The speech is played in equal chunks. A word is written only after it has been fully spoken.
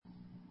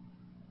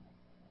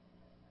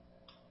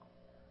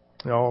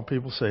All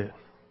people say it.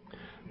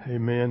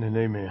 Amen and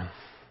amen.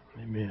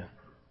 Amen.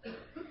 If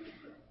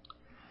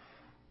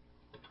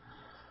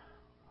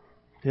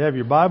you have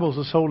your Bibles,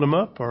 let's hold them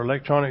up, or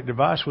electronic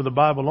device with a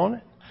Bible on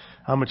it.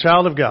 I'm a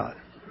child of God.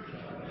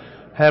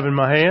 Have in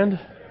my hand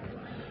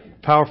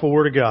powerful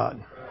Word of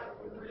God.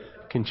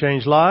 Can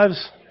change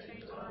lives,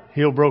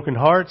 heal broken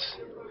hearts,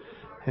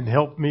 and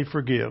help me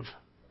forgive.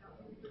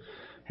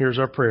 Here's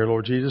our prayer,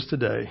 Lord Jesus,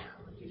 today.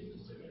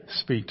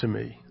 Speak to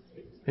me.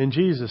 In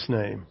Jesus'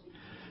 name,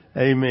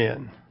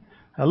 amen.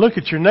 Now look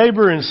at your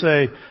neighbor and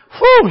say,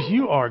 whew,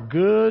 you are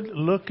good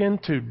looking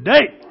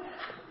today.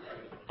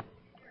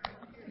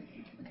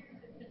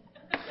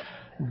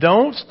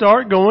 Don't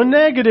start going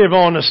negative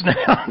on us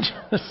now.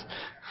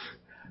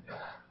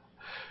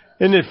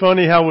 Isn't it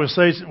funny how we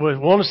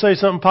want to say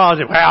something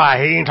positive? Well,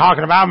 he ain't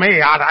talking about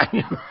me.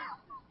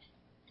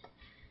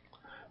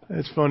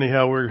 It's funny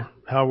how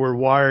we're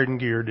wired and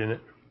geared in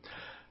it.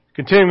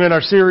 Continuing in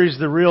our series,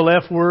 The Real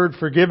F Word,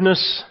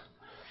 Forgiveness.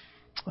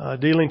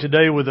 Dealing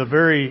today with a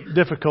very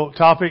difficult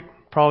topic,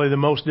 probably the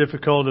most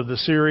difficult of the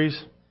series.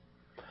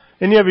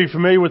 Any of you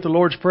familiar with the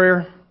Lord's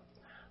Prayer?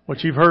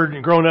 What you've heard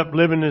and grown up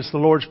living is the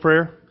Lord's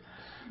Prayer.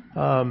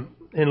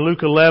 In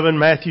Luke 11,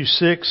 Matthew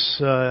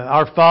 6,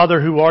 Our Father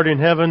who art in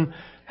heaven,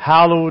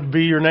 hallowed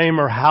be your name,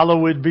 or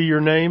hallowed be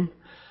your name.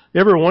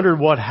 You ever wondered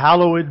what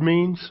hallowed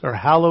means, or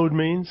hallowed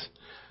means?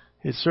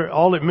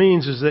 All it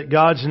means is that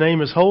God's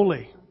name is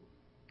holy.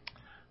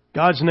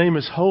 God's name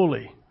is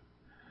holy.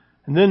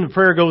 And then the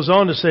prayer goes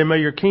on to say, may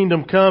your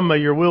kingdom come, may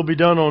your will be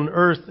done on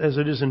earth as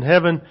it is in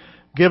heaven.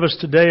 Give us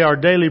today our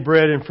daily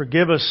bread and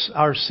forgive us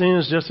our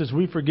sins just as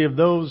we forgive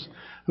those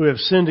who have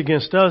sinned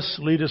against us.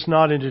 Lead us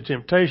not into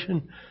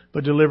temptation,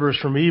 but deliver us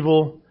from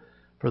evil.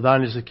 For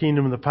thine is the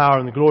kingdom and the power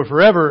and the glory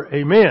forever.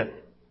 Amen.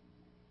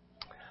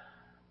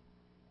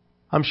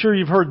 I'm sure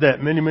you've heard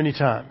that many, many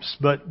times.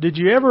 But did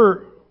you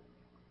ever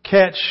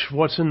catch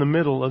what's in the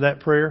middle of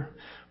that prayer?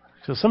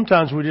 So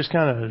sometimes we just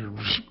kind of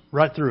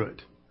right through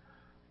it.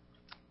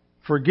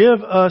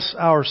 Forgive us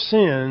our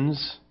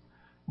sins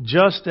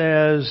just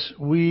as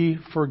we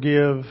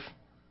forgive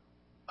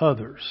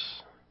others.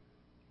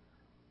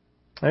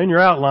 In your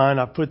outline,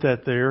 I put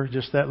that there,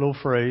 just that little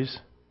phrase.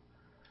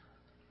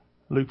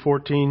 Luke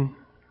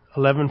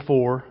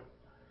 14:11-4.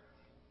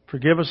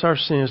 Forgive us our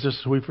sins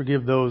just as we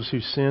forgive those who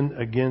sin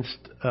against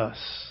us.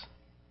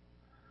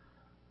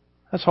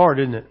 That's hard,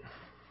 isn't it?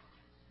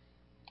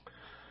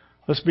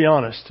 Let's be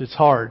honest, it's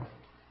hard.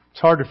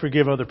 It's hard to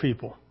forgive other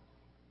people,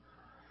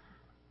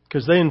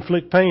 because they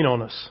inflict pain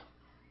on us.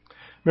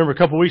 Remember a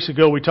couple of weeks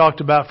ago we talked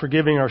about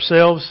forgiving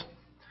ourselves.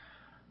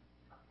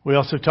 We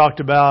also talked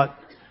about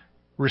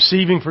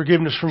receiving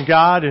forgiveness from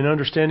God and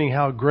understanding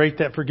how great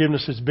that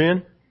forgiveness has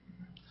been.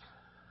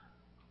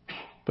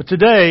 But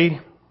today,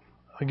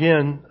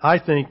 again, I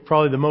think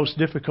probably the most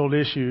difficult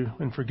issue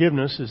in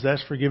forgiveness is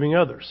that's forgiving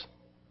others.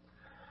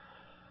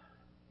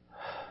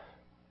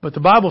 But the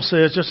Bible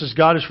says just as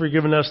God has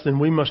forgiven us, then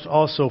we must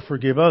also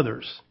forgive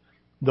others.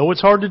 Though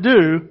it's hard to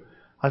do,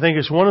 I think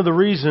it's one of the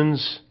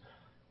reasons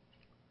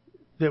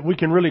that we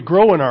can really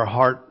grow in our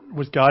heart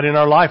with God, in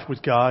our life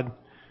with God,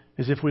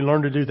 is if we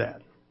learn to do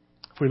that.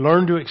 If we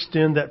learn to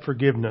extend that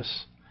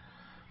forgiveness.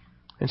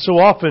 And so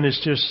often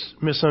it's just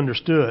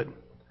misunderstood.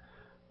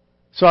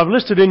 So I've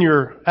listed in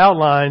your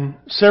outline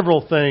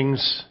several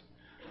things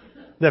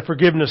that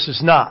forgiveness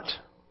is not.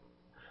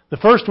 The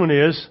first one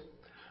is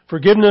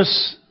forgiving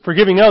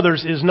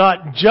others is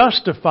not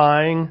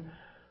justifying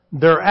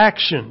their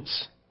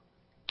actions.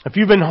 If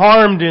you've been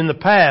harmed in the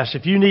past,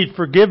 if you need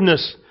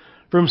forgiveness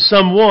from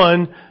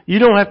someone, you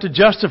don't have to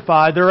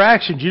justify their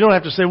actions. You don't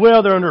have to say,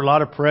 well, they're under a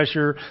lot of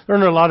pressure. They're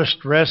under a lot of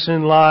stress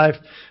in life.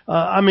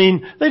 They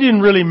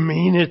didn't really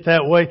mean it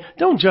that way.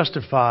 Don't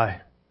justify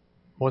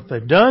what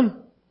they've done.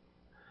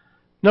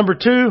 Number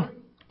 2,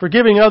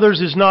 forgiving others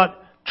is not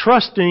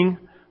trusting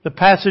the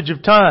passage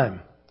of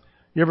time.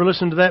 You ever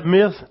listen to that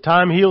myth?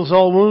 Time heals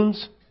all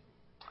wounds?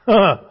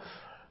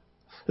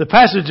 The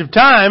passage of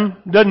time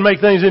doesn't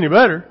make things any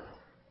better.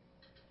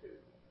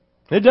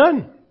 It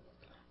doesn't.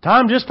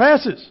 Time just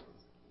passes.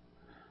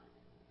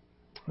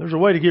 There's a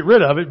way to get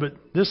rid of it, but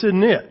this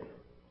isn't it.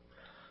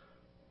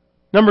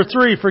 Number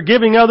 3,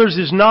 forgiving others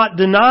is not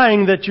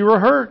denying that you were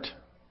hurt.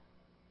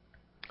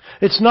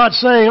 It's not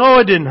saying, oh,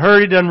 it didn't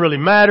hurt, it doesn't really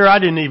matter, I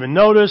didn't even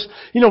notice.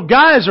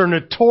 Guys are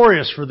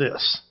notorious for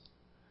this.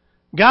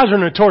 Guys are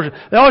notorious.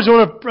 They always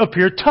want to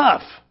appear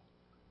tough.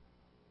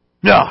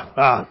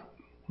 No,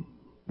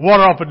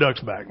 water off a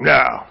duck's back.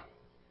 No,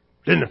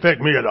 didn't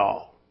affect me at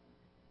all.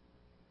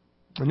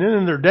 And then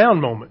in their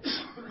down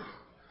moments,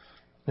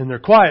 in their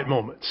quiet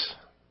moments,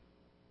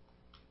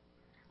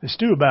 they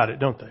stew about it,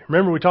 don't they?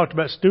 Remember we talked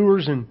about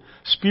stewers and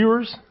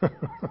spewers?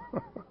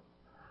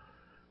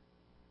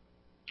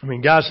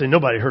 Guys say,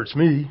 nobody hurts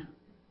me.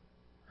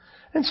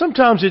 And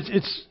sometimes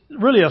it's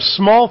really a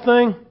small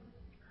thing,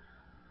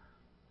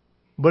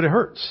 but it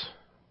hurts.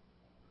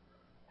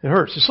 It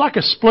hurts. It's like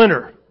a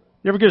splinter.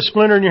 You ever get a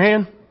splinter in your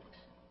hand?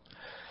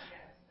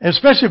 And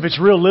especially if it's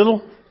real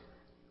little.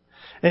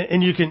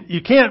 And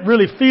you can't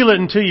really feel it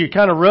until you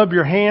kind of rub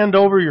your hand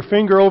over, your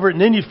finger over it,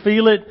 and then you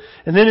feel it,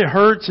 and then it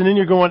hurts, and then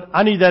you're going,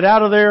 I need that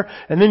out of there,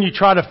 and then you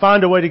try to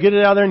find a way to get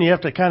it out of there, and you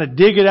have to kind of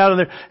dig it out of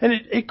there, and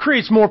it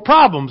creates more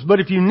problems. But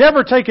if you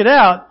never take it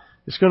out,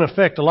 it's going to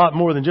affect a lot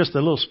more than just the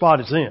little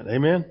spot it's in.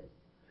 Amen?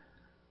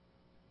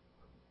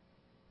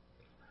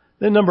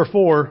 Then number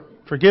 4,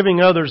 forgiving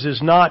others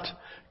is not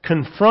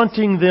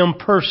confronting them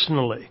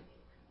personally.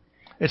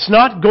 It's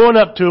not going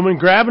up to them and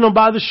grabbing them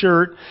by the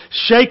shirt,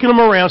 shaking them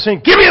around,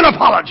 saying, give me an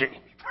apology.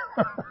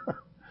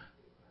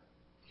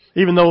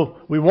 Even though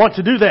we want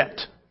to do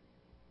that.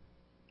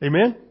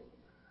 Amen?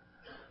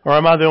 Or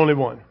am I the only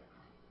one?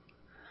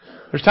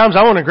 There's times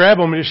I want to grab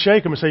them and just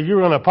shake them and say,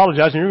 you're going to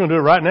apologize and you're going to do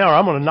it right now or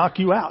I'm going to knock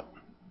you out.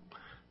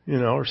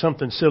 Or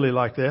something silly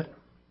like that.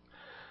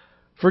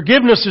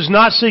 Forgiveness is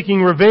not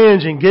seeking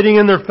revenge and getting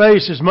in their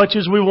face as much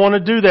as we want to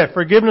do that.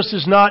 Forgiveness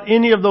is not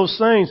any of those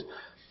things.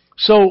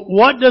 So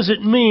what does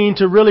it mean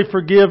to really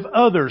forgive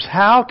others?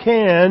 How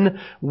can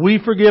we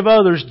forgive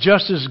others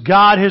just as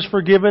God has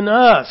forgiven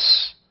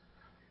us?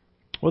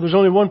 Well, there's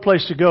only one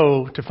place to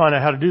go to find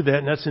out how to do that,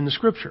 and that's in the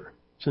Scripture.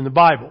 It's in the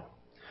Bible.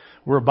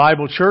 We're a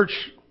Bible church.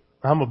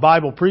 I'm a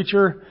Bible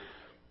preacher.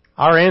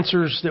 Our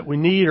answers that we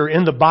need are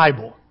in the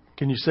Bible.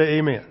 Can you say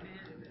amen?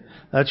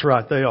 That's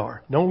right, they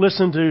are. Don't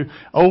listen to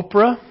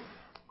Oprah.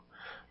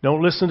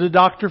 Don't listen to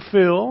Dr.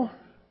 Phil.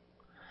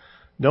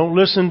 Don't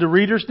listen to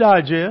Reader's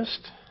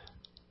Digest.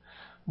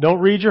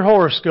 Don't read your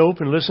horoscope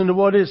and listen to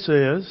what it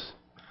says.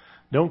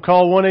 Don't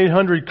call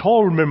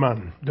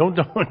 1-800-CALL-ME-MAN. Don't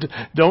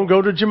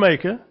go to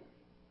Jamaica.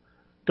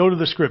 Go to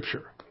the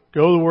Scripture.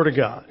 Go to the Word of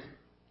God.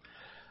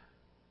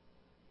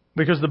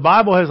 Because the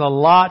Bible has a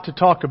lot to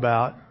talk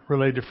about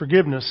related to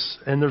forgiveness,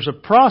 and there's a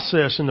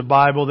process in the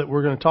Bible that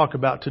we're going to talk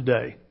about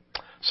today.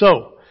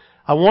 So,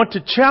 I want to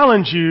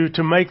challenge you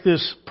to make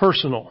this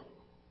personal.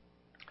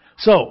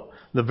 So,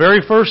 the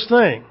very first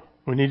thing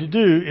we need to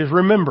do is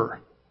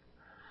remember.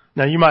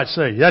 Now you might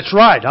say, that's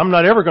right, I'm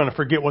not ever going to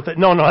forget what that...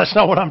 No, that's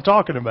not what I'm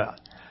talking about.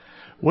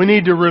 We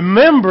need to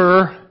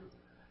remember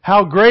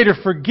how great a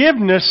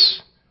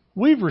forgiveness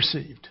we've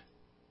received.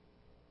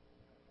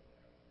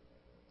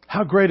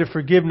 How great a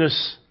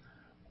forgiveness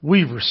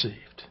we've received.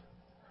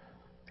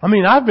 I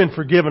mean, I've been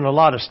forgiven a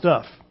lot of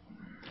stuff.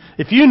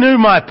 If you knew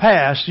my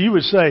past, you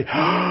would say,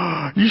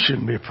 you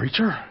shouldn't be a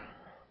preacher.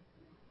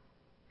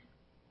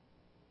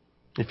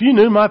 If you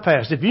knew my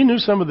past, if you knew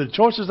some of the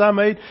choices I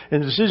made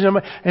and the decisions I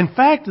made. In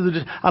fact,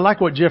 I like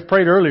what Jeff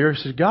prayed earlier.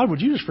 He said, God,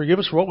 would you just forgive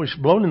us for what we've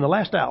blown in the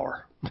last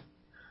hour?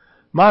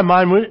 My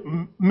mind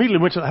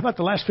immediately went to, how about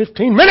the last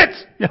 15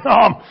 minutes?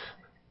 Because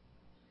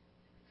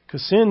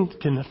sin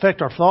can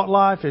affect our thought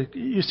life.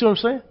 You see what I'm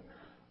saying?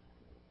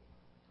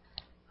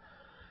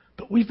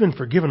 But we've been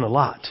forgiven a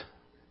lot.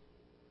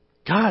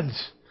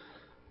 God's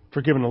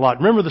forgiven a lot.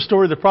 Remember the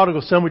story of the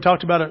prodigal son we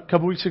talked about a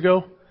couple weeks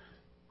ago?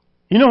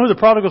 You know who the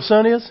prodigal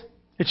son is?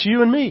 It's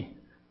you and me.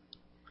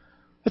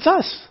 It's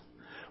us.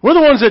 We're the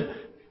ones that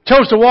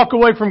chose to walk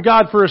away from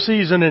God for a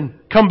season and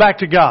come back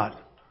to God.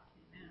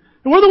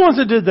 And we're the ones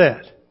that did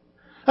that.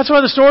 That's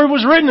why the story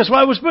was written. That's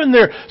why it was put in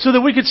there. So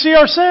that we could see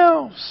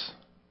ourselves.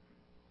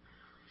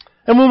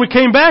 And when we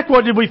came back,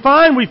 what did we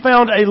find? We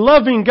found a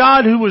loving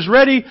God who was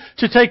ready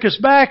to take us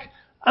back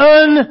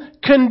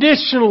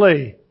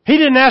unconditionally. He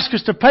didn't ask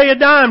us to pay a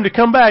dime to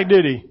come back,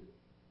 did He?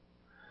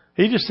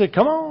 He just said,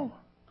 come on.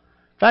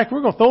 In fact,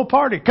 we're going to throw a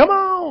party. Come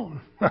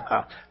on.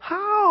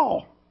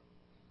 How?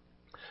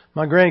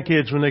 My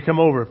grandkids, when they come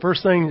over,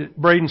 first thing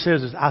Braden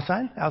says is,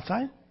 outside,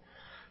 outside.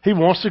 He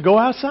wants to go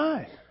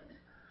outside.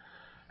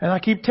 And I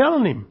keep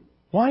telling him,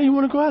 why do you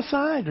want to go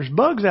outside? There's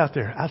bugs out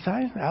there.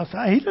 Outside,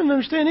 outside. He doesn't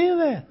understand any of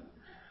that.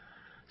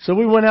 So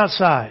we went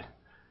outside.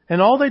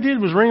 And all they did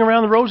was ring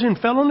around the rosy and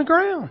fell on the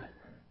ground.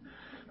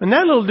 And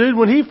that little dude,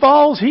 when he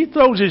falls, he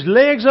throws his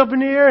legs up in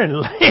the air and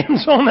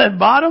lands on that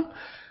bottom.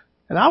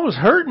 And I was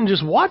hurting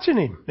just watching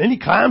him. Then he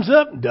climbs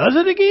up and does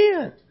it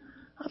again.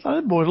 I thought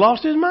that boy's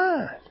lost his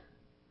mind.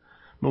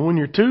 But when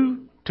you're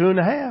 2,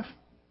 2.5,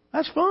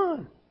 that's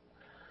fun.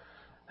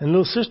 And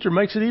little sister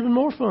makes it even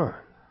more fun.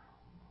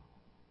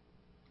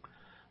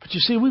 But you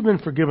see, we've been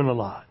forgiven a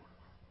lot.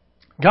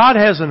 God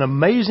has an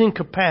amazing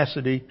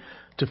capacity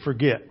to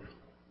forget.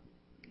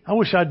 I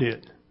wish I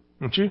did.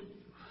 Don't you?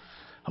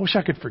 I wish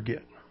I could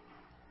forget.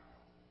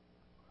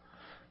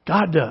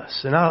 God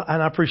does, and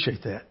I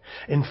appreciate that.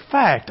 In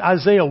fact,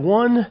 Isaiah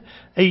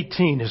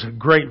 1:18 is a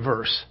great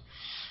verse.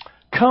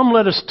 Come,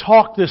 let us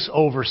talk this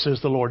over,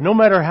 says the Lord. No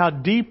matter how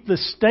deep the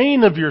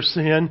stain of your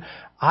sin,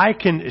 I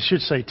can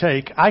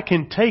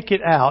take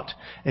it out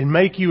and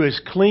make you as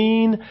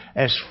clean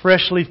as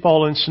freshly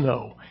fallen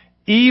snow.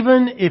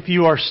 Even if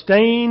you are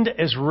stained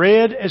as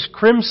red as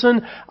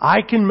crimson,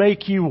 I can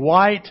make you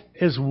white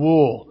as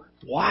wool.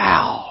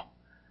 Wow.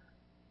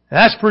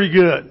 That's pretty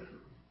good.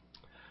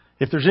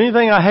 If there's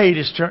anything I hate,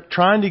 it's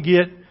trying to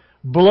get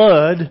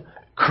blood,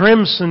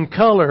 crimson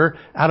color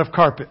out of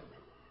carpet.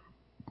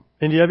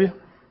 Any of you?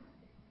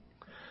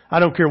 I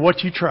don't care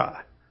what you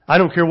try. I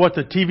don't care what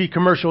the TV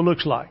commercial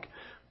looks like.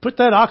 Put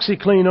that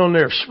OxyClean on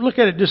there. Look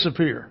at it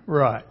disappear.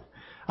 Right.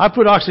 I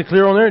put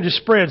OxyClear on there and it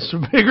just spreads to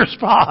bigger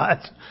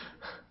spots.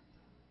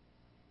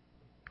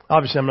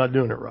 Obviously, I'm not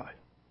doing it right.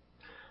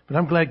 But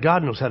I'm glad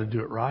God knows how to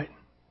do it right.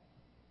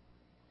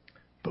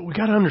 But we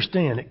got to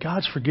understand that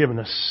God's forgiven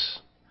us.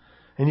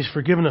 And He's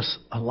forgiven us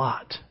a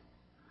lot.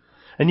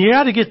 And you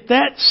got to get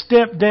that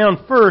step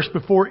down first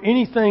before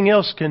anything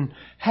else can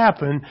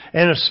happen.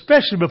 And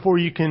especially before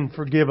you can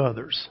forgive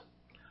others.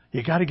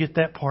 You got to get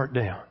that part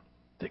down.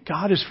 That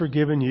God has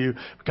forgiven you.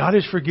 God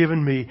has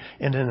forgiven me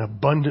in an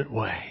abundant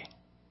way.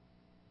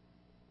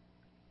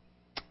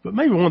 But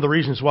maybe one of the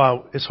reasons why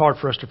it's hard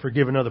for us to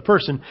forgive another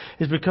person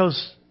is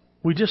because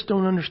we just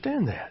don't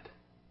understand that.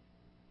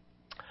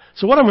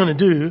 So what I'm going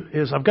to do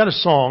is I've got a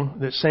song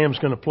that Sam's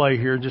going to play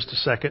here in just a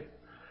second.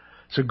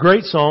 It's a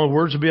great song.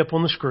 Words will be up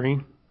on the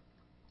screen.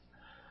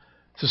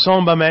 It's a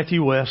song by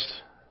Matthew West.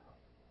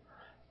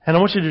 And I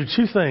want you to do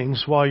two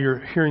things while you're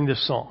hearing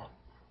this song.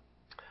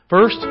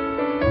 First,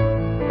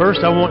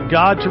 I want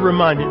God to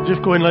remind you.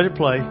 Just go ahead and let it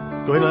play.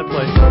 Go ahead and let it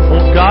play. I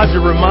want God to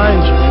remind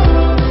you.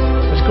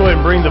 Let's go ahead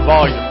and bring the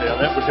volume down.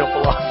 That would help a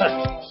lot.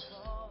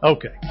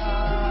 Okay.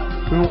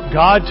 We want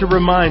God to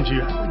remind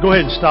you. Go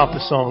ahead and stop the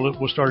song.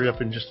 We'll start it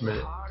up in just a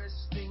minute.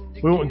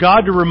 We want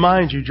God to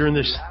remind you during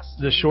this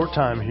short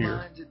time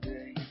here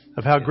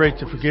of how great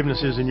the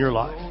forgiveness is in your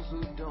life.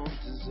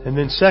 And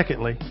then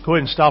secondly, go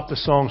ahead and stop the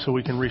song so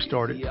we can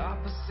restart it.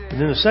 And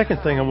then the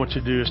second thing I want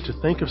you to do is to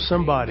think of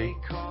somebody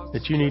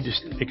that you need to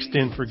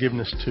extend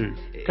forgiveness to.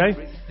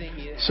 Okay?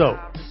 So,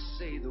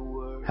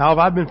 how have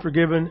I been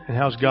forgiven and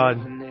how's God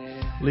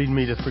leading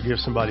me to forgive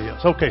somebody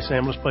else? Okay,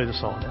 Sam, let's play the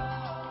song now.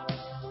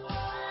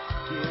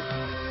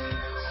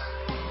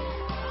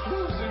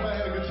 Everybody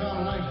had a good time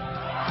tonight?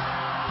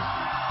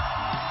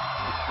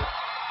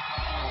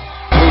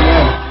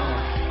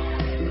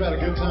 We've had a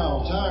good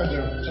time. I'm tired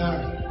though. I'm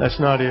tired. That's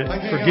not it.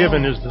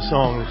 Forgiven is the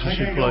song that you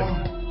should play.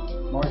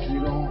 Mark, can you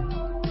go home?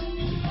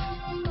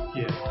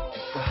 Yeah.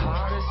 The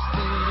hardest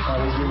thing How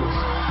was yours?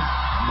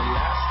 and the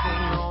last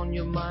thing on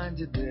your mind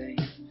today.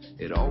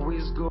 It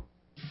always goes.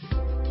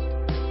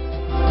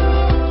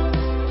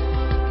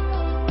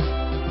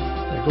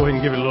 Go ahead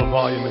and give it a little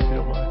volume if you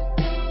don't mind.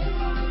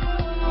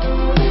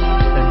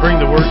 And bring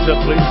the words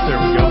up, please. There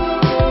we go.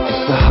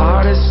 It's the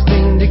hardest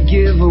thing to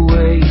give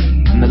away,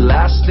 and the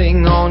last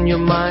thing on your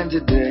mind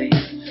today.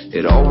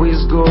 It always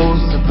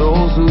goes to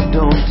those who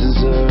don't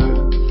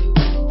deserve.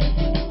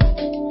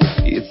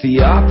 It's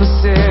the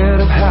opposite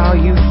of how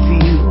you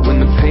feel when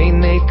the pain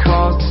they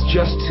caused is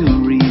just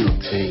too real.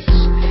 Takes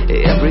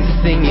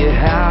everything you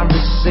have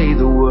to say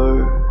the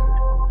word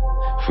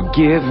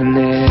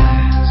forgiveness.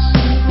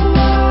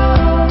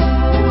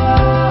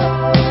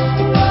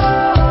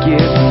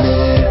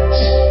 Forgiveness.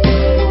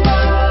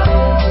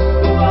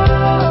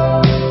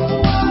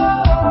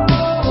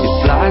 It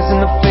flies in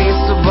the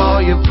face of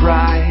all your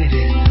pride.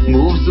 It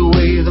moves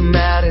away the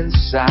mad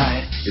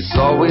inside. It's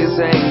always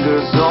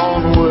anger's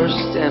own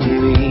worst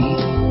enemy.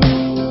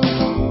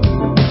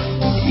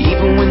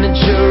 Even when the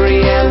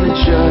jury and the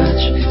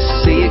judge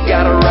say you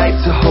got a right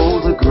to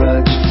hold a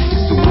grudge,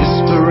 it's the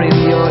whisper in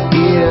your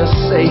ear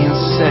saying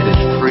set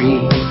it free.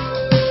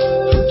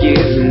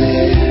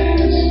 Forgiveness.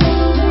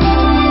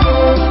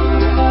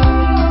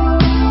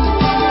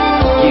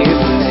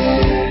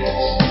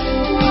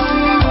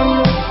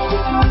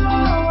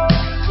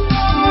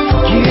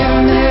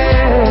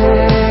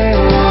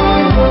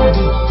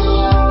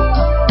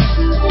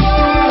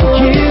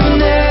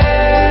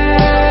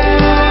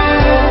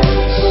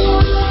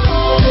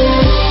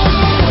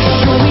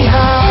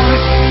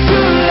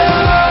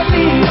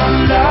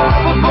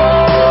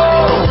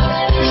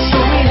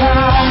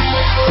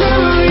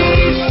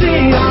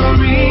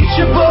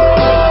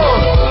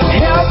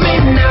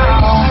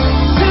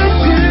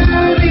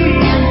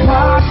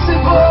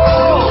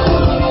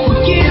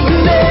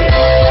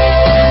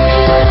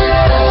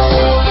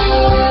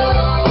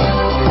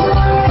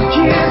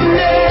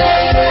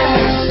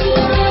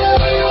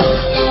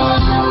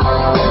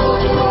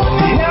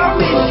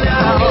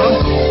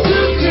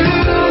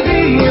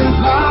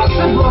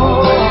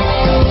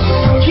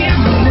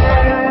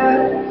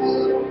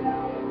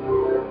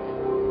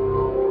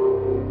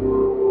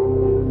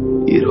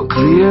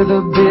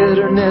 The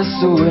bitterness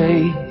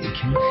away, it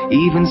can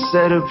even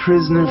set a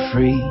prisoner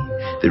free.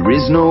 There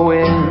is no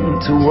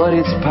end to what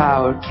its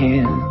power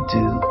can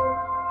do.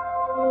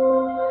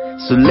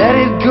 So let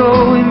it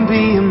go and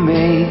be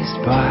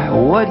amazed by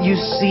what you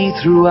see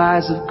through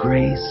eyes of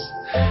grace.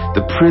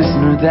 The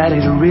prisoner that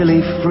it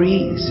really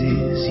frees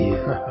is you.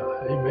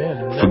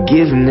 Amen.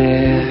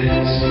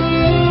 Forgiveness.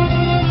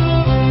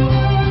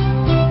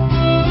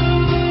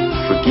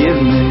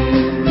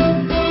 Forgiveness.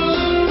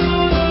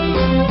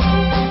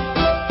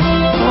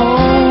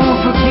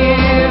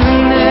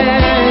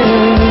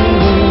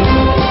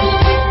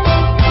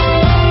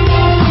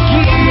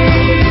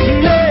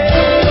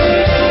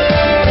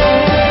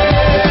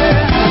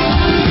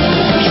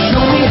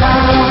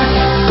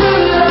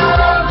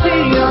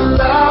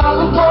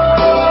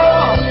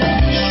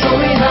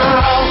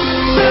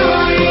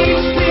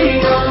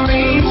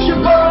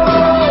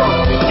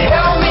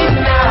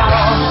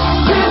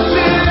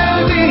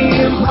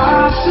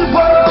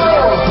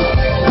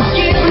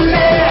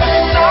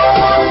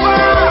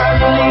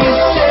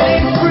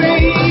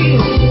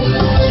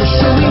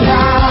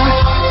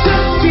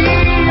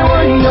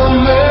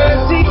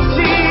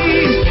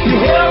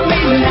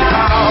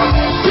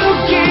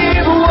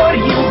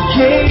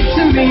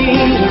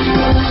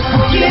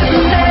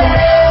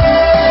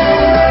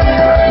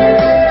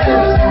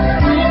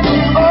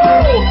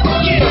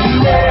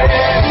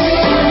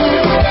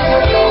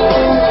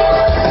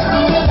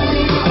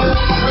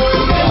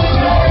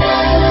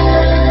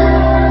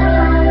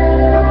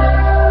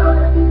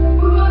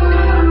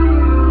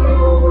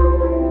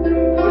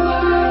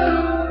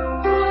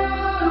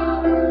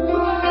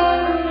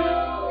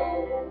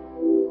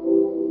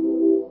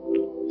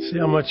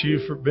 much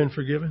you've been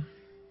forgiven?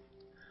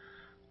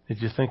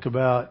 Did you think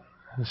about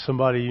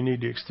somebody you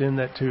need to extend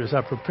that to? As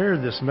I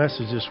prepared this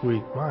message this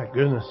week, my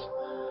goodness,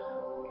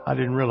 I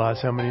didn't realize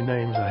how many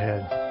names I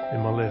had in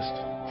my list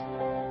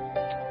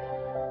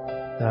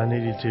that I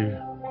needed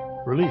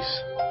to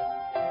release.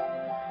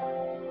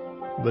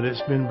 But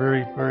it's been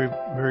very, very,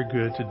 very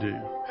good to do.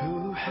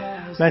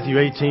 Matthew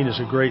 18 is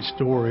a great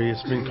story.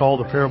 It's been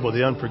called the parable of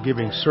the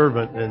unforgiving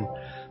servant. And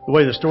the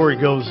way the story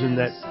goes in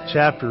that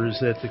chapter is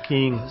that the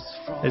king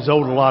is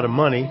owed a lot of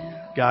money.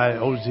 Guy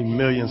owes him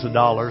millions of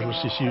dollars.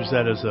 Let's just use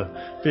that as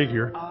a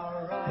figure.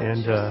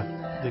 And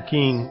the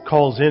king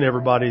calls in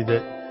everybody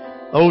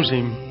that owes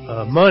him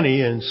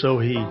money. And so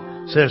he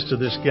says to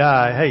this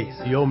guy,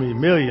 hey, you owe me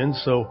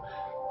millions, so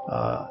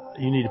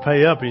you need to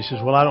pay up. And he says,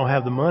 well, I don't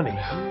have the money.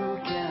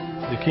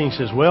 The king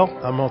says, well,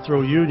 I'm going to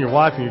throw you and your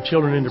wife and your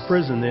children into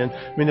prison then.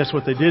 I mean, that's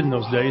what they did in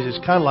those days. It's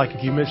kind of like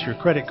if you miss your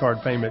credit card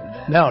payment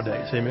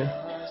nowadays. Amen.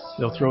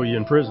 They'll throw you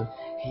in prison.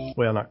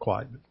 Well, not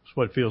quite, but that's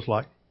what it feels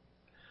like.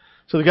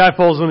 So the guy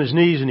falls on his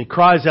knees and he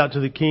cries out to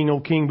the king, "O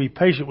king, be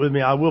patient with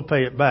me. I will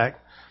pay it back."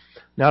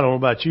 Now, I don't know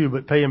about you,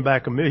 but paying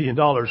back $1 million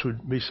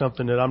would be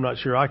something that I'm not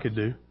sure I could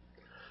do.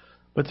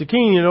 But the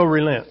king,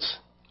 relents.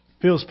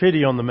 Feels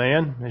pity on the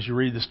man as you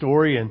read the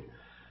story. And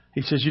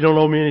he says, you don't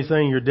owe me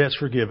anything. Your debt's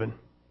forgiven.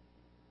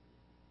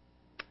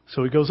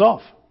 So he goes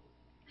off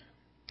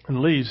and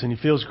leaves, and he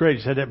feels great.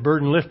 He's had that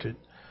burden lifted.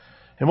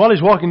 And while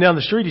he's walking down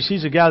the street, he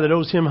sees a guy that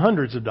owes him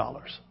hundreds of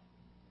dollars.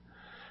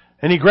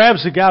 And he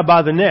grabs the guy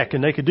by the neck,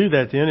 and they could do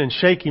that then, and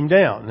shake him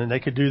down. And they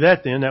could do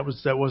that then.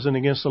 That wasn't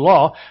against the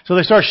law. So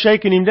they start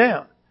shaking him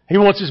down. He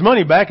wants his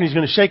money back, and he's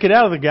going to shake it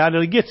out of the guy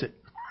till he gets it.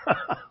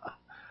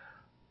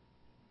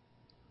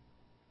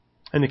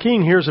 And the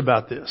king hears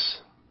about this.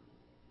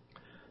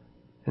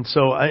 And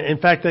so, in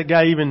fact, that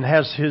guy even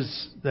has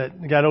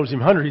that guy owes him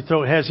 100.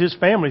 He has his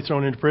family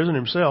thrown into prison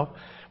himself.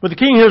 But the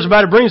king hears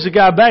about it, brings the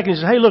guy back, and he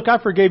says, hey, look, I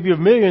forgave you of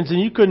millions, and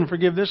you couldn't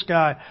forgive this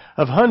guy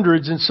of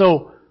hundreds. And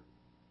so,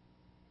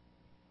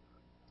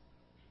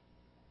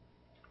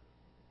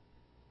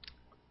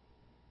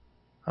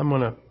 I'm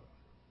going to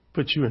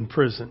put you in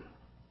prison.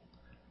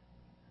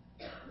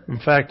 In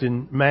fact,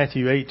 in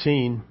Matthew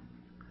 18,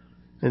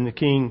 and the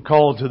king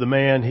called to the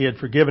man he had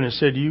forgiven and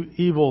said, you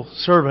evil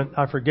servant,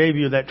 I forgave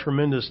you that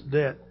tremendous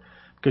debt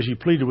because you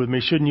pleaded with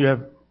me. Shouldn't you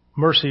have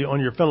mercy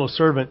on your fellow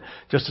servant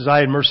just as I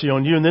had mercy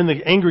on you? And then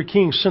the angry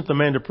king sent the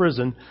man to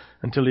prison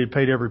until he had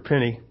paid every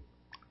penny.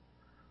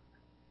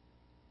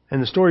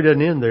 And the story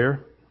doesn't end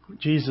there.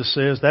 Jesus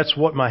says, that's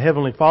what my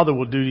heavenly Father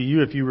will do to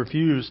you if you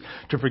refuse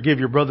to forgive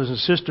your brothers and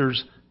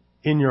sisters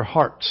in your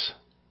hearts.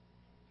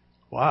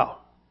 Wow.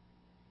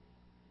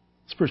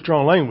 It's pretty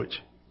strong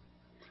language.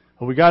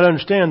 But we got to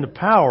understand the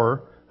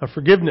power of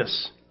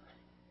forgiveness.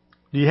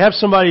 Do you have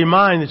somebody in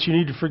mind that you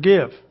need to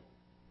forgive?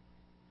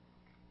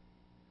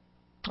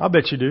 I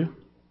bet you do.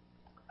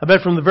 I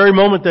bet from the very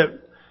moment that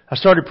I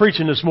started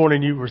preaching this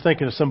morning, you were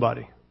thinking of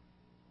somebody.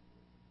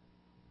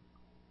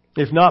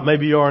 If not,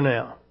 maybe you are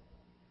now.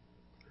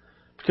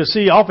 Because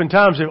see,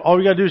 oftentimes all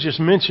you got to do is just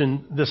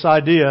mention this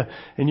idea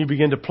and you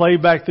begin to play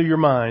back through your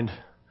mind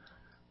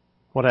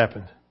what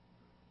happened.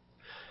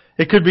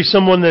 It could be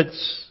someone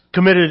that's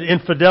committed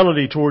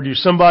infidelity toward you,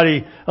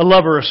 somebody, a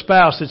lover, a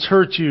spouse that's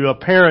hurt you, a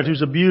parent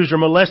who's abused or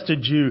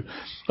molested you,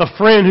 a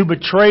friend who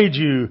betrayed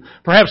you,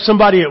 perhaps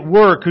somebody at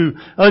work who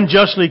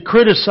unjustly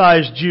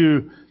criticized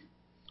you.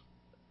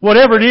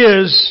 Whatever it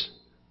is,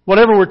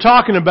 whatever we're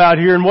talking about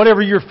here and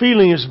whatever you're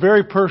feeling is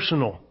very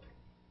personal.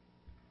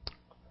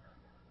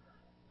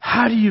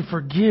 How do you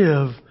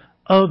forgive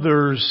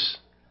others?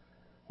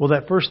 Well,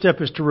 that first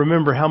step is to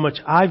remember how much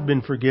I've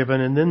been forgiven,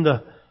 and then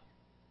the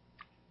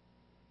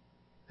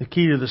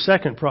key to the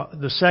second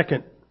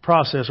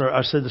process, or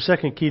I said the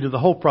second key to the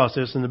whole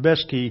process, and the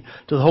best key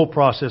to the whole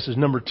process is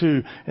number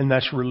 2, and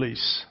that's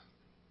release.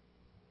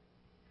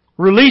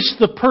 Release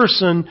the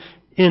person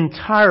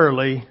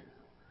entirely,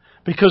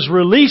 because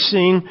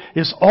releasing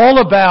is all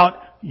about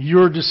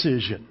your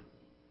decision.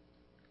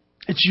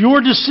 It's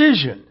your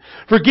decision.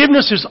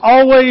 Forgiveness is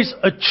always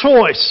a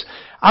choice.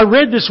 I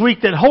read this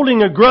week that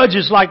holding a grudge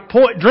is like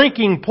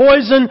drinking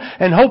poison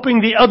and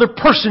hoping the other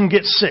person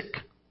gets sick.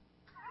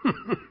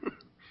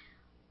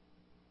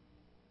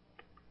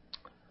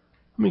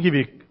 Let me give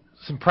you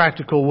some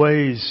practical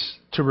ways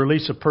to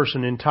release a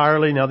person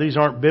entirely. Now, these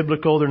aren't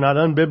biblical. They're not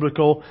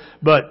unbiblical,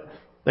 but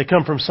they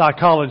come from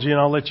psychology, and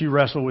I'll let you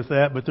wrestle with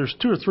that. But there's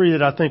 2 or 3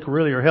 that I think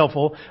really are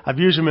helpful. I've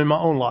used them in my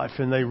own life,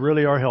 and they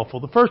really are helpful.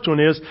 The first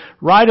one is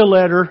write a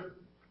letter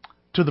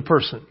to the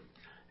person.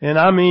 And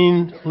I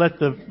mean,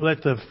 let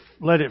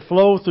it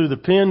flow through the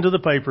pen to the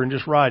paper and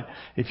just write.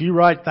 If you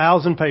write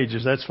 1,000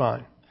 pages, that's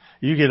fine.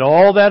 You get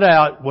all that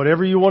out,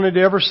 whatever you wanted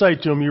to ever say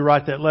to them, you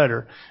write that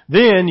letter.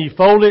 Then you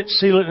fold it,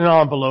 seal it in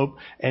an envelope,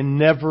 and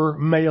never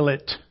mail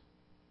it.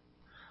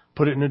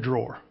 Put it in a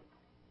drawer.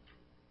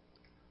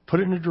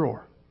 Put it in a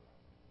drawer.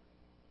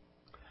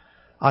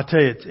 I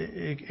tell you,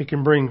 it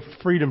can bring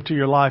freedom to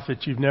your life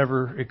that you've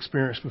never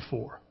experienced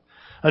before.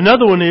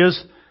 Another one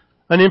is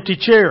an empty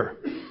chair.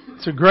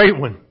 It's a great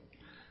one.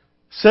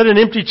 set an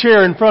empty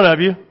chair in front of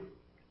you,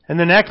 and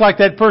then act like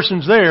that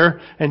person's there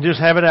and just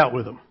have it out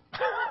with them.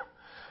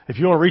 If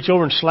you want to reach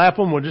over and slap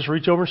them, well, just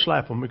reach over and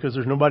slap them because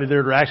there's nobody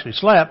there to actually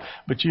slap,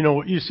 but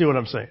you see what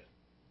I'm saying.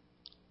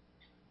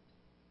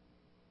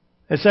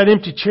 It's that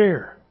empty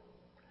chair.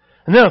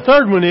 And then a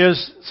third one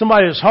is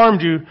somebody has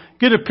harmed you,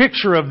 get a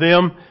picture of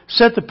them,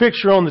 set the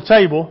picture on the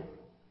table,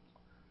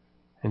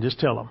 and just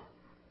tell them.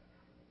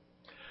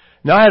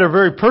 Now, I had a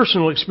very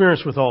personal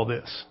experience with all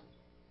this.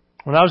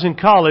 When I was in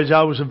college,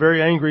 I was a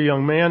very angry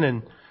young man,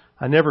 and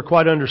I never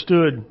quite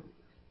understood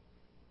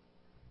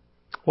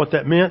what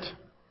that meant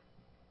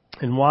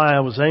and why I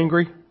was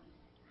angry.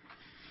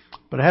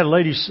 But I had a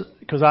lady,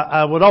 because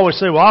I would always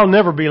say, well, I'll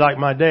never be like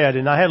my dad.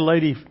 And I had a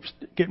lady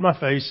get in my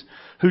face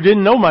who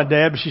didn't know my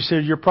dad, but she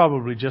said, you're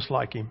probably just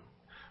like him.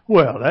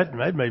 Well, that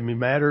made me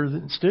madder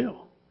than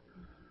still.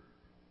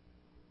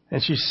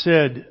 And she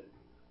said,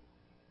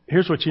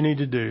 here's what you need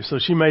to do. So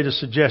she made a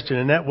suggestion,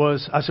 and that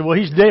was, I said, well,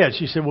 he's dead.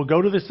 She said, well,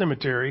 go to the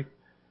cemetery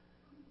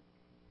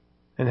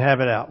and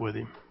have it out with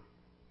him.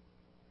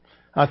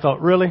 I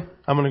thought, really?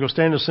 I'm going to go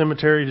stand in the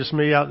cemetery, just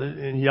me out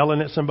and yelling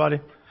at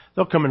somebody?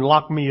 They'll come and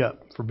lock me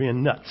up for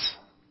being nuts.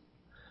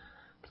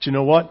 But you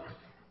know what?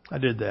 I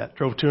did that.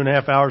 Drove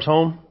 2.5 hours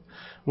home,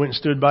 went and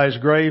stood by his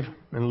grave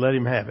and let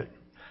him have it.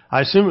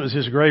 I assume it was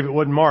his grave. It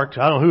wasn't marked.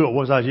 I don't know who it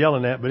was I was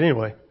yelling at, but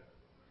anyway.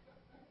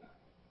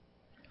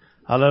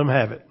 I let him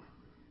have it.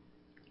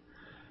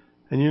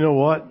 And you know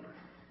what?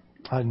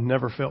 I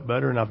never felt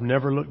better, and I've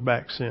never looked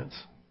back since.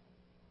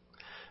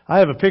 I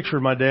have a picture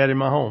of my dad in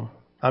my home.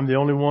 I'm the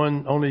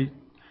only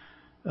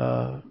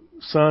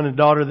son and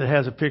daughter that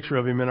has a picture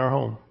of him in our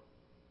home.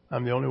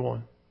 I'm the only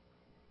one.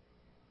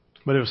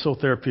 But it was so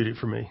therapeutic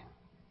for me.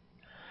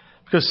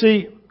 Because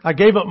see, I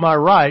gave up my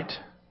right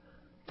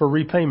for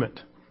repayment.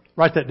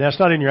 Write that down. It's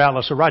not in your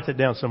outline, so write that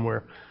down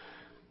somewhere.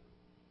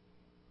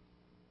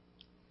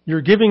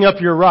 You're giving up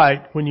your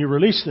right when you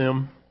release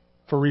them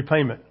for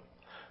repayment.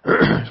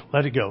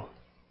 Let it go.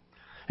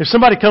 If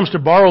somebody comes to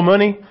borrow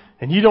money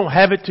and you don't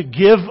have it to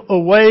give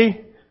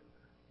away,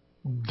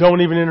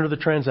 don't even enter the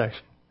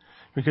transaction.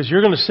 Because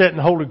you're going to sit and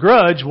hold a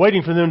grudge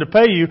waiting for them to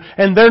pay you,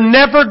 and they're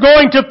never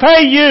going to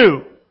pay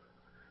you.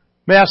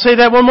 May I say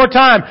that one more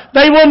time?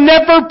 They will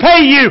never pay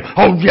you.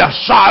 Oh,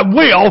 yes, I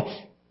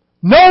will.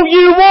 No,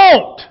 you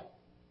won't.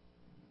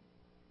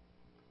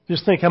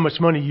 Just think how much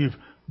money you've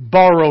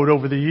borrowed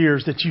over the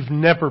years that you've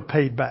never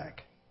paid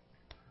back.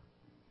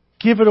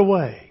 Give it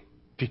away.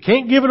 If you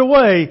can't give it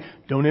away,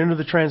 don't enter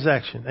the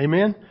transaction.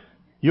 Amen?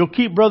 You'll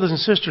keep brothers and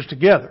sisters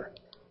together.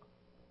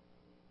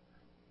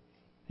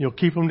 You'll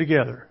keep them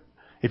together.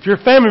 If your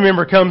family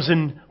member comes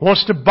and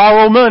wants to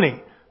borrow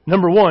money,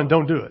 number one,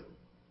 don't do it.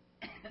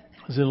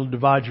 Because it'll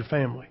divide your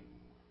family.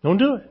 Don't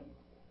do it.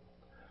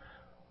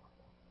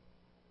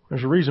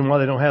 There's a reason why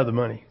they don't have the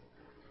money.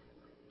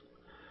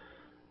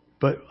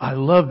 But I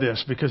love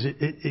this because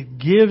it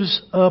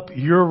gives up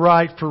your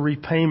right for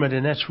repayment,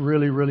 and that's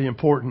really, really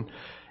important.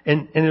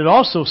 And it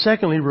also,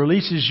 secondly,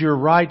 releases your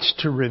rights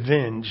to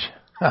revenge.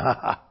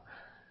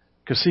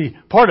 Because see,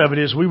 part of it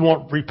is we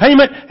want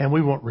repayment and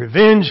we want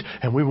revenge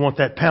and we want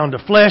that pound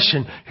of flesh,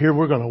 and here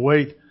we're going to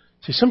wait.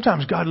 See,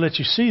 sometimes God lets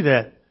you see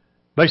that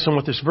based on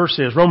what this verse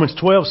says. Romans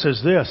 12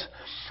 says this: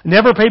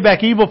 never pay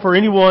back evil for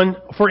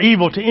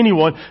evil to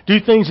anyone. Do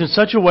things in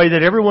such a way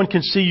that everyone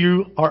can see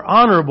you are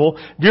honorable.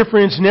 Dear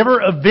friends, never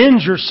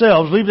avenge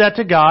yourselves. Leave that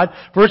to God.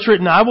 For it's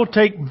written, I will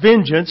take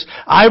vengeance.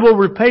 I will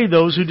repay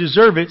those who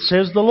deserve it,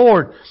 says the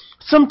Lord.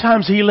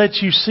 Sometimes He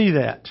lets you see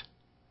that.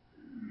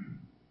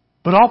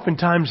 But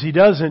oftentimes He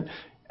doesn't,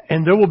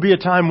 and there will be a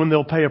time when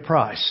they'll pay a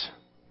price.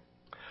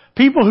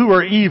 People who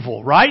are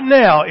evil right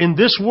now in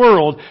this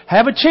world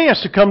have a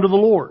chance to come to the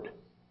Lord.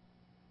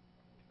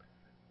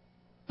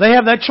 They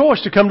have that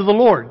choice to come to the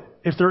Lord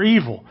if they're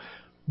evil.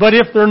 But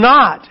if they're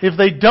not, if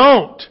they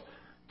don't,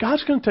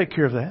 God's going to take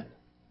care of that.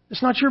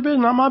 It's not your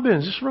business, not my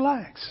business. Just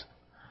relax.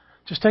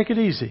 Just take it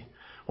easy.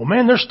 Well,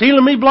 man, they're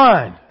stealing me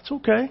blind. It's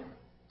okay.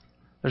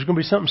 There's going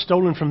to be something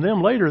stolen from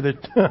them later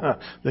that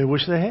they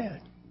wish they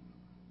had.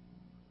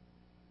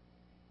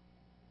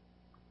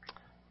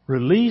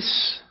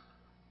 Release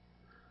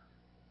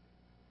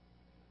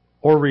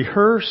or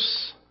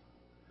rehearse.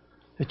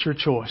 It's your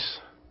choice.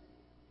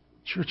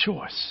 It's your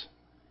choice.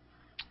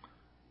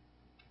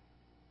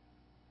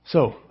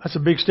 So, that's a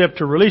big step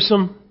to release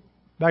them.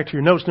 Back to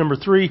your notes, number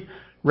 3,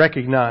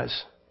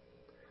 recognize.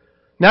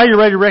 Now you're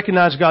ready to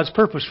recognize God's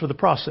purpose for the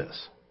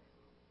process.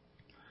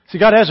 See,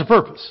 God has a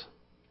purpose.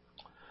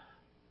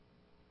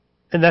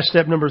 And that's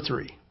step number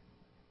 3.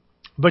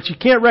 But you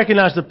can't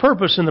recognize the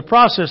purpose in the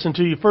process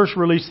until you first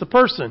release the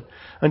person.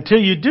 Until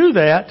you do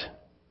that,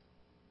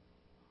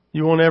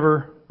 you won't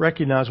ever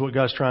recognize what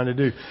God's trying to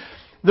do.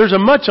 There's a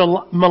much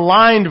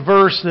maligned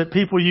verse that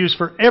people use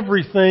for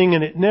everything,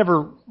 and it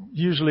never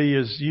usually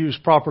is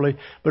used properly.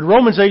 But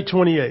Romans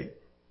 8:28.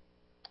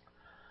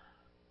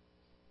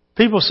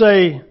 People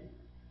say,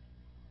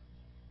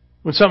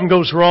 when something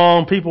goes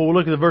wrong, people will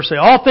look at the verse and say,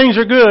 all things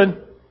are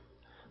good.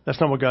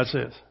 That's not what God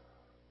says.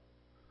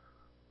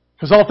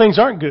 Because all things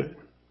aren't good.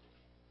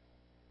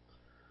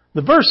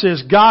 The verse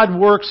is, God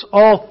works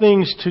all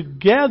things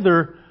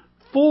together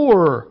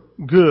for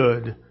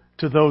good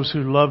to those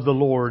who love the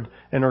Lord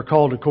and are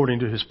called according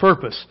to His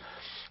purpose.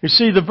 You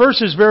see, the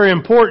verse is very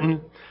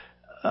important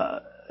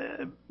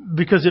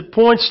because it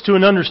points to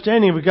an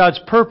understanding of God's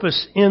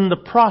purpose in the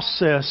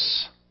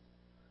process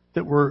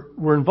that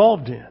we're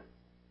involved in.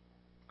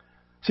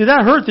 See,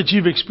 that hurt that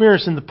you've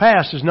experienced in the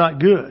past is not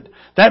good.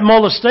 That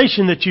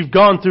molestation that you've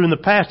gone through in the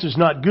past is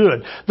not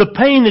good. The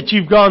pain that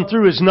you've gone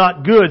through is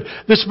not good.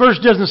 This verse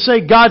doesn't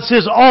say God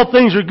says all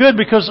things are good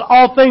because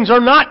all things are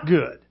not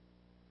good.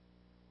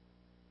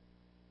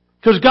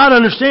 Because God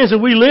understands that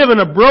we live in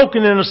a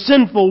broken and a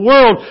sinful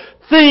world.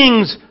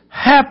 Things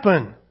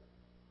happen.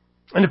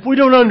 And if we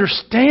don't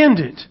understand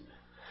it,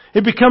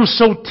 it becomes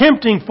so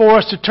tempting for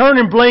us to turn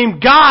and blame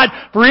God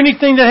for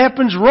anything that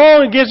happens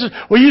wrong against us.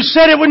 Well, you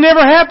said it would never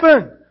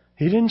happen.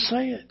 He didn't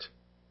say it.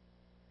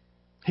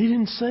 He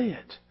didn't say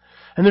it.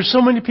 And there's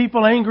so many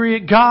people angry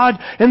at God,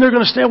 and they're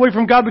going to stay away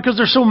from God because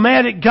they're so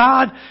mad at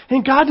God.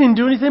 And God didn't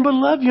do anything but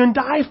love you and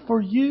die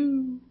for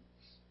you.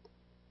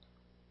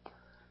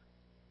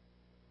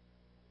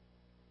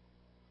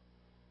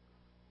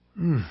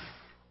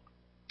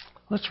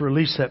 Let's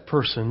release that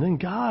person. Then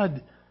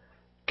God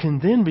can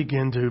then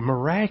begin to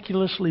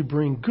miraculously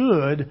bring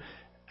good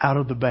out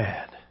of the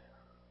bad.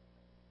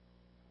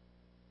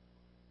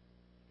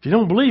 If you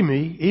don't believe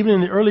me, even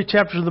in the early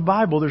chapters of the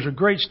Bible, there's a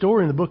great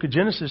story in the book of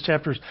Genesis,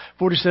 chapters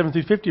 47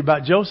 through 50,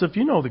 about Joseph.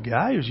 You know the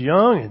guy. He was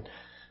young, and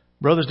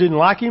brothers didn't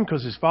like him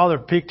because his father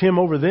picked him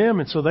over them,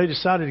 and so they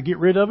decided to get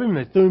rid of him.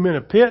 They threw him in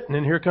a pit, and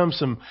then here comes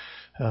some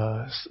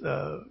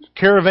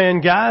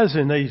caravan guys,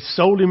 and they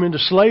sold him into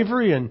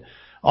slavery, and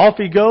off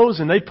he goes,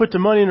 and they put the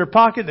money in their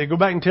pocket. They go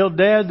back and tell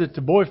Dad that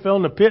the boy fell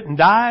in the pit and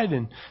died,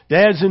 and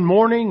Dad's in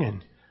mourning,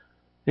 and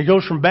it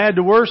goes from bad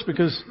to worse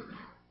because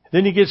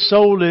then he gets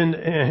sold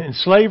in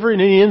slavery,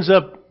 and then he ends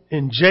up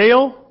in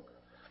jail.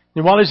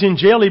 And while he's in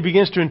jail, he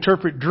begins to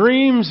interpret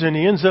dreams, and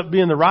he ends up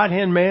being the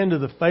right-hand man to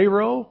the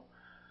Pharaoh.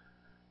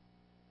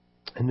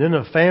 And then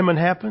a famine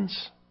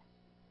happens.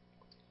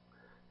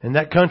 And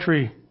that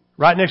country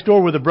right next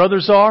door where the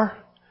brothers are,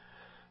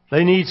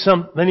 they need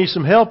some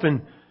help.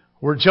 And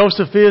where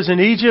Joseph is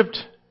in Egypt,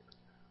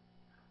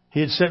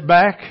 he had set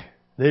back.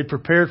 They had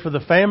prepared for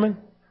the famine.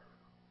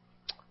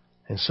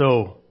 And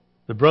so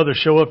the brothers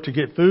show up to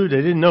get food.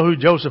 They didn't know who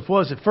Joseph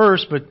was at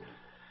first, but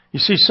you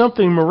see,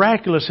 something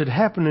miraculous had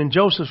happened in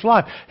Joseph's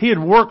life. He had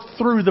worked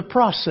through the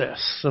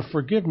process of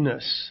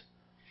forgiveness.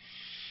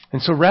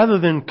 And so rather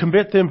than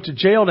commit them to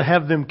jail to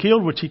have them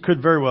killed, which he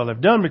could very well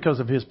have done because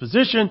of his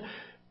position,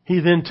 he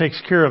then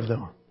takes care of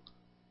them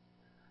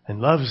and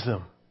loves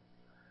them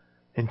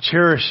and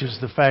cherishes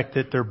the fact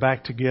that they're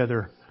back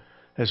together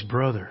as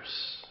brothers.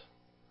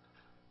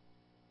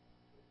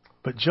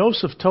 But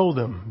Joseph told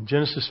them,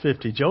 Genesis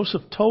 50,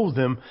 Joseph told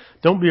them,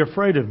 don't be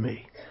afraid of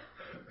me.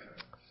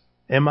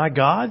 Am I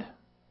God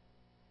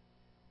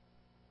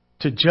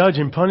to judge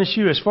and punish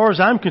you? As far as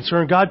I'm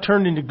concerned, God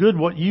turned into good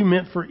what you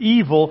meant for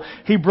evil.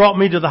 He brought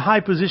me to the high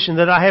position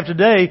that I have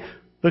today,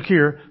 look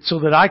here,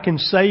 so that I can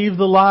save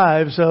the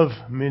lives of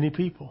many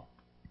people.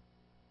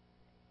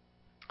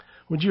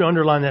 Would you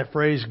underline that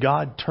phrase,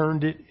 God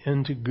turned it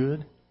into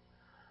good?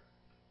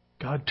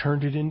 God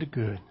turned it into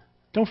good.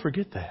 Don't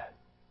forget that.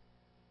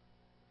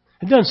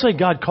 It doesn't say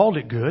God called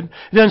it good.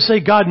 It doesn't say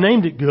God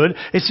named it good.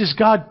 It says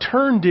God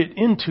turned it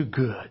into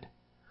good.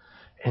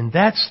 And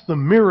that's the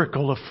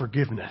miracle of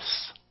forgiveness.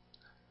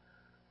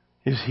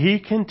 Is He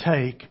can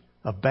take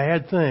a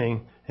bad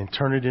thing and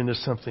turn it into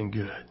something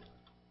good.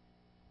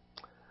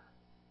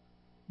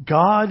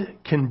 God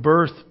can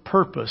birth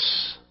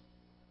purpose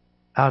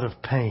out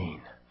of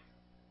pain.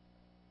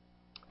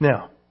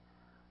 Now,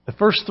 the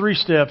first 3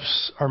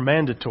 steps are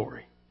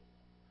mandatory.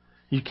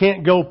 You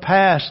can't go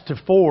past to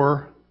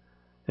 4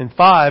 and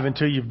 5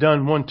 until you've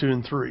done 1, 2,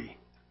 and 3.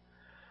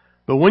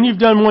 But when you've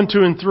done 1, 2,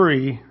 and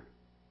 3,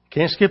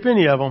 can't skip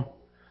any of them,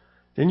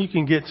 then you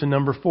can get to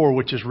number 4,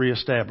 which is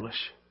reestablish.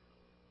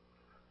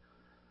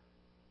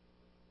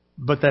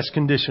 But that's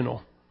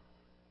conditional.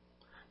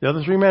 The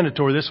other 3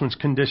 mandatory, this one's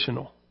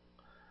conditional.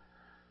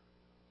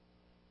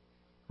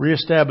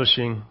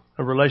 Reestablishing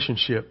a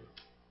relationship.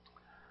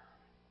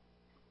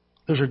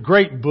 There's a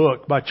great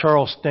book by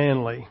Charles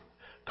Stanley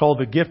called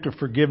The Gift of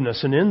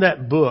Forgiveness. And in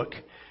that book,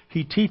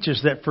 he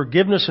teaches that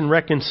forgiveness and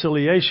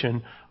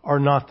reconciliation are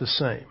not the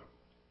same.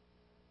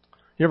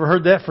 You ever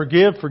heard that?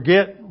 Forgive,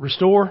 forget,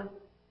 restore?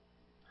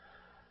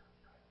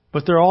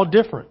 But they're all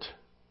different.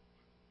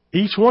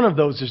 Each one of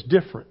those is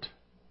different.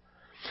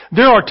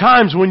 There are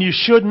times when you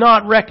should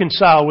not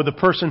reconcile with a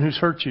person who's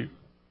hurt you.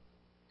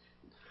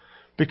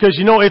 Because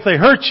if they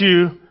hurt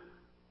you,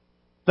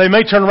 they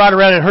may turn right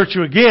around and hurt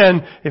you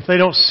again if they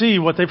don't see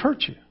what they've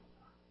hurt you.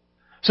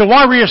 So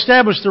why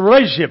reestablish the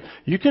relationship?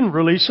 You can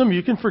release them,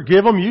 you can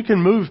forgive them, you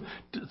can move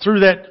through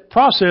that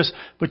process,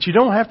 but you